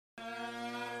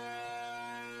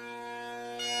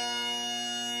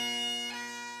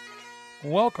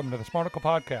Welcome to the Smarticle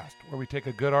podcast, where we take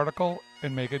a good article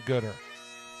and make it gooder.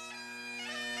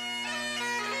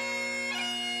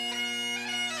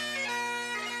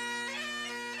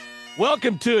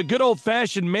 Welcome to a good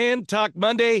old-fashioned Man Talk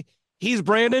Monday. He's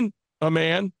Brandon, a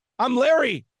man. I'm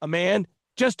Larry, a man.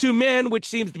 Just two men, which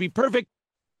seems to be perfect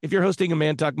if you're hosting a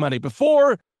Man Talk Monday.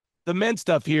 Before the men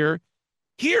stuff here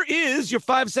is your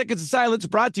 5 seconds of silence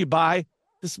brought to you by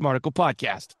the Smarticle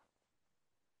podcast.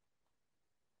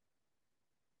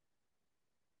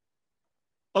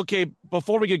 Okay,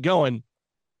 before we get going,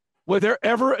 was there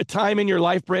ever a time in your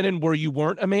life, Brandon, where you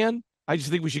weren't a man? I just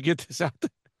think we should get this out there.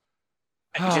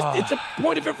 It's a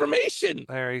point of information.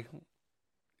 Larry,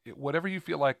 whatever you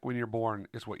feel like when you're born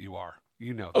is what you are.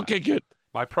 You know that. Okay, good.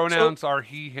 My pronouns are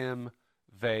he, him,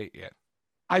 they, it.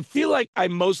 I feel like I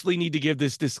mostly need to give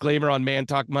this disclaimer on Man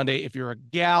Talk Monday. If you're a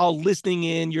gal listening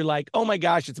in, you're like, oh my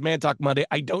gosh, it's Man Talk Monday.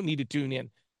 I don't need to tune in.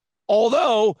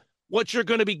 Although what you're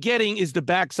going to be getting is the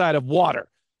backside of water.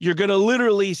 You're going to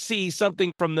literally see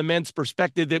something from the men's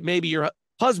perspective that maybe your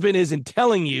husband isn't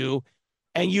telling you,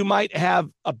 and you might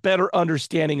have a better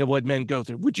understanding of what men go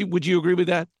through. Would you agree with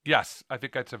that? Yes, I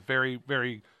think that's a very,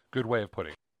 very good way of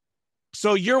putting it.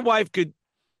 So your wife could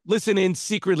listen in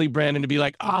secretly, Brandon, to be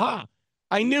like, aha,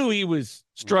 I knew he was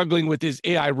struggling with his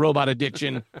AI robot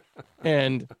addiction.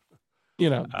 And,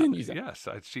 didn't use that. Yes,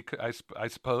 she could. I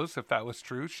suppose if that was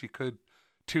true, she could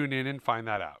tune in and find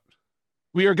that out.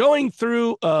 We are going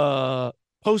through a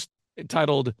post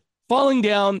entitled Falling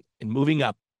Down and Moving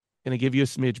Up. Can I give you a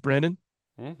smidge, Brandon?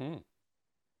 Mm-hmm.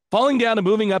 Falling down and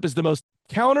moving up is the most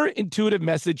counterintuitive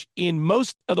message in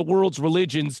most of the world's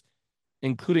religions,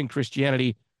 including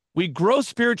Christianity. We grow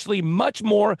spiritually much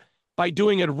more by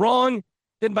doing it wrong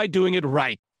than by doing it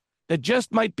right. That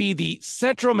just might be the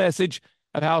central message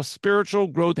of how spiritual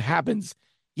growth happens,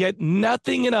 yet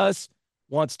nothing in us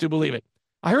wants to believe it.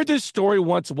 I heard this story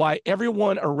once why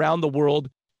everyone around the world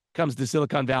comes to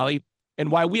Silicon Valley and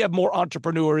why we have more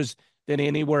entrepreneurs than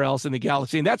anywhere else in the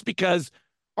galaxy. And that's because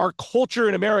our culture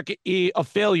in America of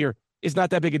failure is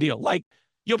not that big a deal. Like,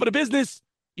 you open a business,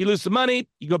 you lose some money,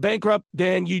 you go bankrupt,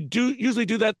 then you usually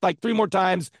do that like 3 more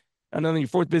times, and then your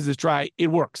 4th business try,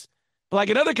 it works. But like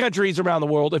in other countries around the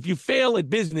world, if you fail at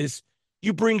business,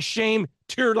 you bring shame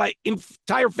to your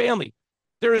entire family.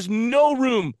 There is no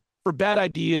room for bad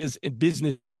ideas and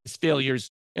business failures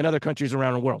in other countries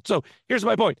around the world. So here's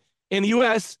my point. In the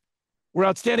U.S., we're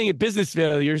outstanding at business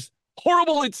failures,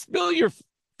 horrible at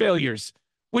failures,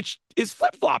 which is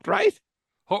flip-flopped, right?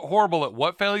 Horrible at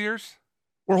what failures?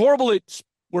 We're horrible at,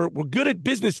 we're good at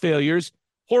business failures,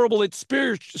 horrible at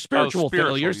spiritual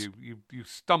failures. You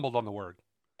stumbled on the word.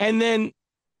 And then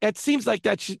it seems like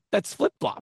that's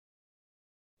flip-flop.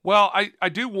 Well, I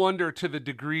do wonder to the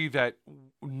degree that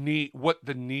what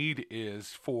the need is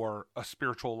for a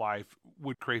spiritual life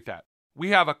would create that. We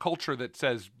have a culture that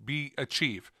says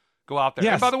achieve, go out there.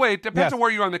 Yes. And by the way, it depends on where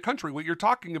you are in the country. What you're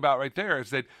talking about right there is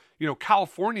that,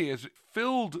 California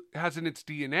has in its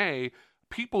DNA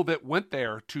people that went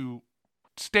there to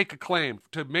stake a claim,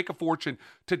 to make a fortune,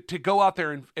 to go out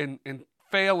there and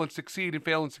fail and succeed and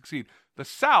fail and succeed. The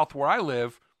South, where I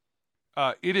live,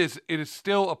 it is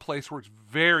still a place where it's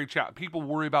very challenging. People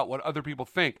worry about what other people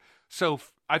think. So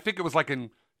I think it was like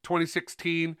in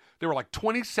 2016, there were like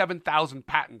 27,000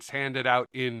 patents handed out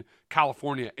in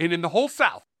California. And in the whole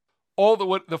South, all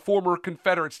the former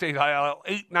Confederate states,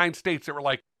 8-9 states that were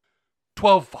like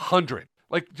 1,200.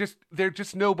 Like they're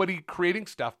just nobody creating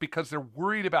stuff because they're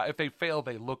worried about if they fail,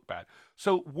 they look bad.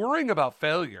 So worrying about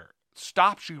failure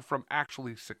stops you from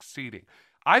actually succeeding.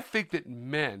 I think that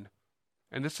men,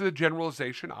 and this is a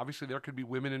generalization, obviously there could be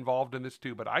women involved in this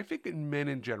too, but I think that men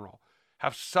in general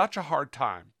have such a hard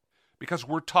time because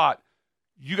we're taught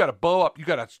you got to blow up, you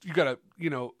got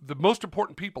to, the most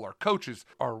important people are coaches,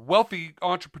 are wealthy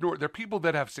entrepreneurs. They're people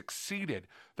that have succeeded.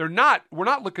 We're not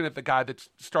looking at the guy that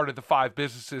started the 5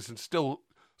 businesses and still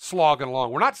slogging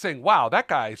along. We're not saying, wow, that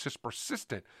guy is just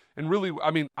persistent. And really,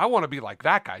 I want to be like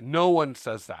that guy. No one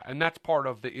says that. And that's part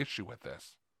of the issue with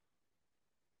this.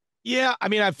 Yeah.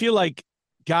 I feel like,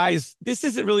 guys, this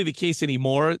isn't really the case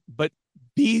anymore, but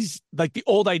these, like the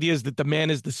old ideas that the man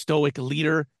is the stoic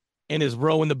leader and is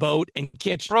rowing the boat and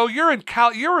can't. Bro, you're in the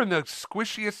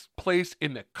squishiest place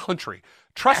in the country.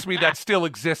 Trust me, that still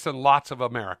exists in lots of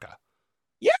America.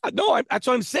 Yeah, no, that's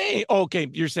what I'm saying. Oh, okay,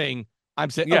 you're saying, I'm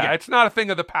saying. Yeah, okay. It's not a thing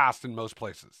of the past in most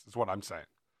places, is what I'm saying.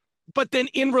 But then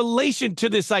in relation to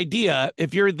this idea,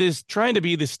 if you're trying to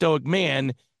be the stoic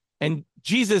man, and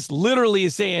Jesus literally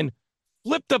is saying,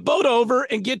 flip the boat over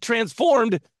and get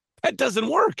transformed, that doesn't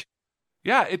work.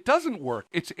 Yeah, it doesn't work.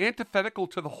 It's antithetical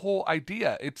to the whole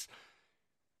idea.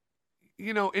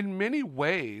 in many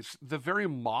ways, the very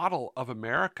model of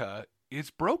America is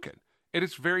broken at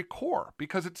its very core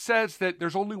because it says that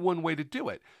there's only one way to do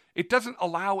it. It doesn't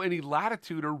allow any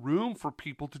latitude or room for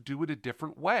people to do it a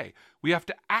different way. We have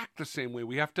to act the same way.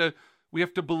 We have to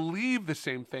believe the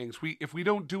same things. If we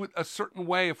don't do it a certain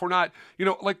way, if we're not,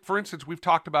 like for instance, we've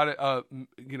talked about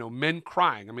it, men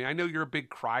crying. I mean, I know you're a big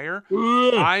crier.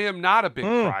 I am not a big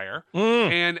crier,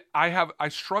 and I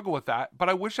struggle with that. But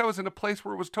I wish I was in a place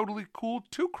where it was totally cool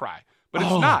to cry. But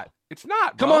it's not. It's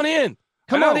not. Bro. Come on in.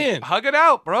 Come on in. Hug it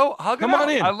out, bro. Hug it out. Come on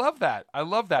in. I love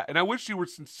that. And I wish you were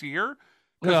sincere.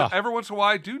 Because every once in a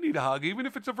while I do need a hug, even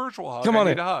if it's a virtual hug. I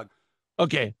need a hug.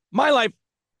 Okay, my life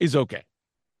is okay.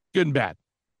 Good and bad.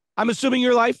 I'm assuming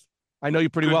your life, I know you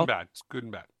pretty well. Good and bad. It's good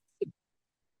and bad.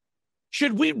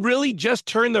 Should we really just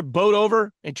turn the boat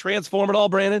over and transform it all,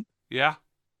 Brandon? Yeah.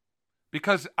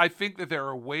 Because I think that there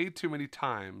are way too many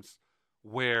times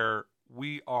where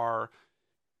we are...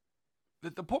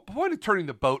 The point of turning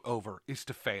the boat over is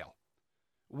to fail.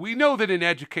 We know that in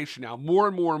education now, more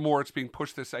and more and more, it's being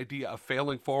pushed this idea of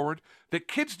failing forward, that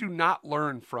kids do not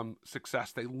learn from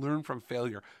success. They learn from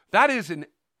failure. That is an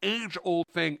age-old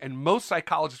thing, and most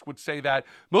psychologists would say that.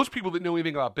 Most people that know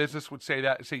anything about business would say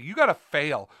that and say, you got to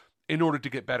fail in order to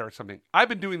get better at something. I've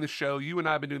been doing this show. You and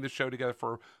I have been doing this show together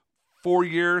for 4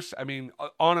 years. I mean,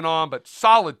 on and on, but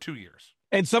solid 2 years.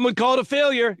 And some would call it a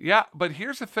failure. Yeah, but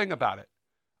here's the thing about it.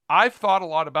 I've thought a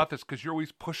lot about this because you're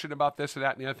always pushing about this and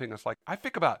that and the other thing. It's like, I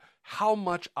think about how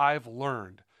much I've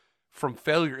learned from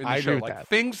failure in the show. Like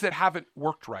things that haven't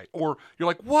worked right. Or you're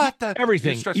like, what the?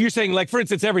 Everything. You're saying, like, for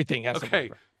instance, everything has to work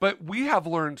right. But we have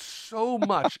learned so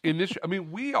much in this. I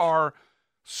mean, we are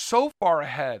so far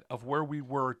ahead of where we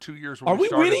were 2 years when we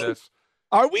started this.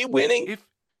 Are we winning?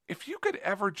 If you could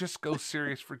ever just go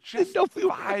serious for just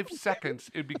 5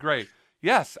 seconds, it'd be great.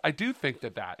 Yes, I do think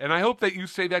that. And I hope that you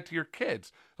say that to your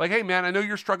kids. Like, hey, man, I know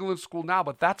you're struggling in school now,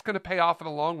 but that's going to pay off in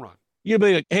the long run. You'll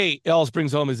be like, hey, Ellis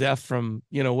brings home his F from,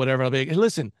 whatever. I'll be like, hey,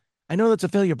 listen, I know that's a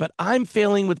failure, but I'm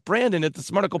failing with Brandon at the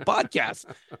Smarticle podcast.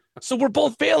 So we're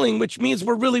both failing, which means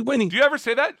we're really winning. Do you ever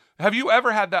say that? Have you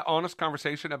ever had that honest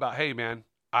conversation about, hey, man,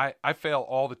 I fail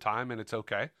all the time and it's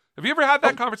okay? Have you ever had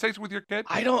that conversation with your kid?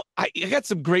 I got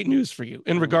some great news for you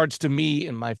in regards to me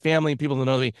and my family and people that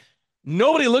know me.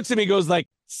 Nobody looks at me and goes like,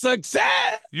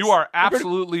 success. You are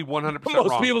absolutely 100% wrong.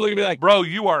 Most people look at me like, bro,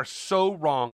 you are so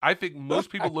wrong. I think most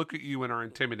people look at you and are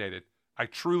intimidated. I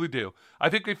truly do. I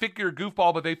think they think you're a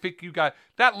goofball, but they think you got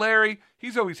that Larry.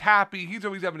 He's always happy. He's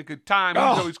always having a good time.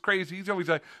 He's always crazy. He's always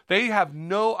like, they have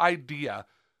no idea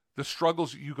the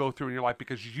struggles that you go through in your life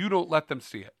because you don't let them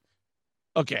see it.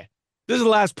 Okay. This is the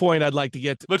last point I'd like to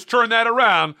get to. Let's turn that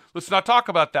around. Let's not talk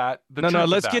about that.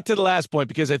 Let's get to the last point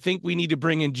because I think we need to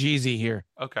bring in Jeezy here.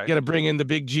 Okay. Got to bring in the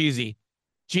big Jeezy.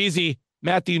 Jeezy,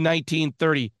 Matthew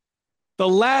 19:30. The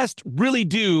last really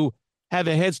do have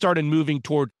a head start in moving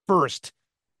toward first.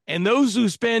 And those who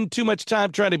spend too much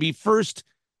time trying to be first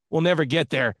will never get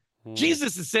there.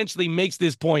 Jesus essentially makes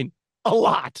this point a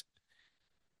lot.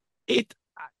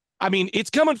 It's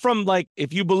coming from, like,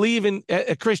 if you believe in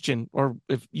a Christian or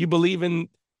if you believe in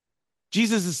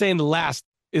Jesus is saying the last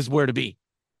is where to be.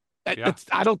 That's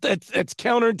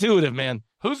counterintuitive, man.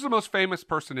 Who's the most famous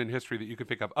person in history that you can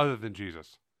think of other than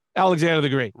Jesus? Alexander the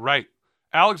Great. Right.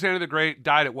 Alexander the Great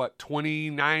died at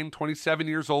 29, 27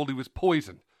 years old. He was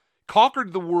poisoned.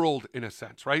 Conquered the world in a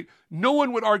sense, right? No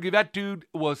one would argue that dude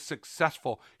was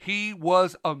successful. He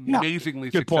was amazingly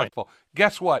successful.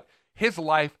 Guess what? His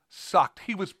life sucked.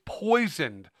 He was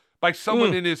poisoned by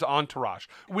someone in his entourage.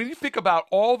 When you think about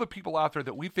all the people out there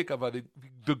that we think of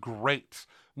the greats,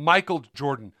 Michael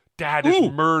Jordan, dad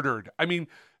is murdered. I mean,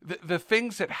 the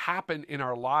things that happen in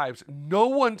our lives, no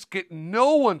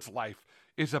one's life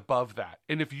is above that.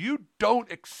 And if you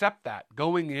don't accept that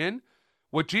going in,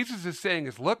 what Jesus is saying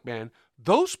is, look, man,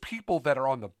 those people that are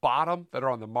on the bottom, that are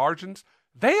on the margins,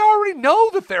 they already know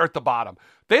that they're at the bottom.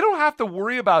 They don't have to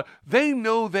worry about, they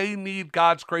know they need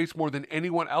God's grace more than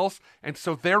anyone else, and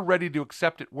so they're ready to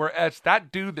accept it. Whereas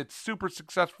that dude that's super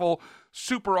successful,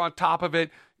 super on top of it,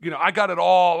 I got it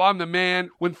all, I'm the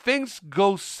man. When things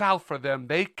go south for them,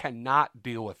 they cannot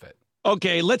deal with it.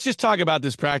 Okay, let's just talk about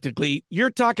this practically. You're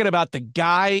talking about the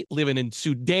guy living in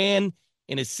Sudan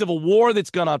in a civil war that's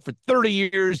gone on for 30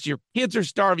 years. Your kids are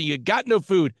starving. You got no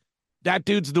food. That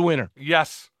dude's the winner.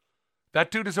 Yes. That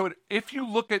dude is, if you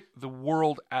look at the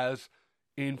world as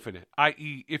infinite,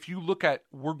 i.e., if you look at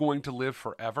we're going to live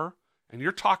forever, and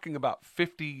you're talking about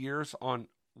 50 years on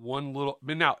one little,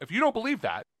 now, if you don't believe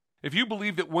that, if you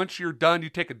believe that once you're done, you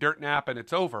take a dirt nap and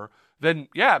it's over, then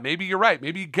yeah, maybe you're right.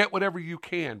 Maybe you get whatever you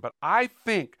can. But I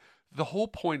think the whole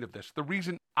point of this, the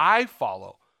reason I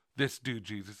follow this dude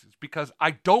Jesus is, because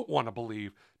I don't want to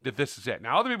believe that this is it.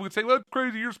 Now, other people would say, well, it's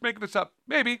crazy, you're just making this up.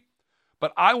 Maybe.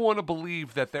 But I want to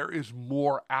believe that there is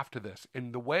more after this.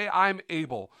 And the way I'm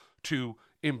able to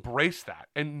embrace that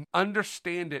and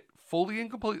understand it fully and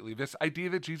completely, this idea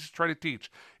that Jesus tried to teach,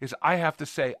 is I have to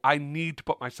say, I need to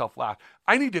put myself last.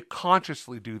 I need to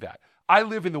consciously do that. I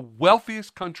live in the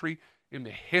wealthiest country in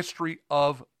the history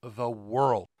of the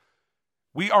world.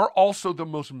 We are also the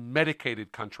most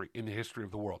medicated country in the history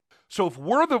of the world. So if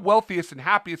we're the wealthiest and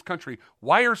happiest country,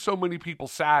 why are so many people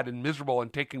sad and miserable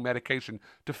and taking medication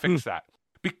to fix that?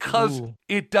 Because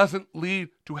it doesn't lead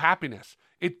to happiness.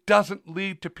 It doesn't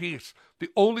lead to peace. The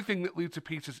only thing that leads to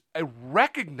peace is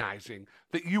recognizing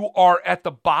that you are at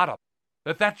the bottom,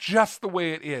 that that's just the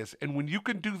way it is. And when you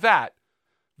can do that,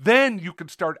 then you can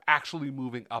start actually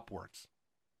moving upwards.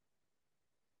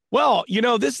 Well,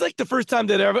 this is like the first time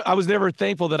that I was never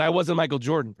thankful that I wasn't Michael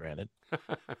Jordan, Brandon.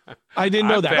 I didn't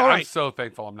know that. All right. I'm so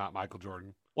thankful I'm not Michael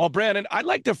Jordan. Well, Brandon, I'd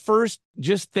like to first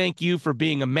just thank you for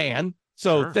being a man.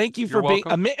 So Sure. thank you You're for being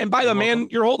welcome. a man, and by the man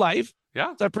your whole life.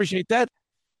 Yeah. So I appreciate that.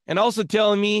 And also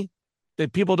telling me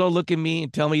that people don't look at me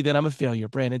and tell me that I'm a failure.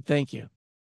 Brandon, thank you.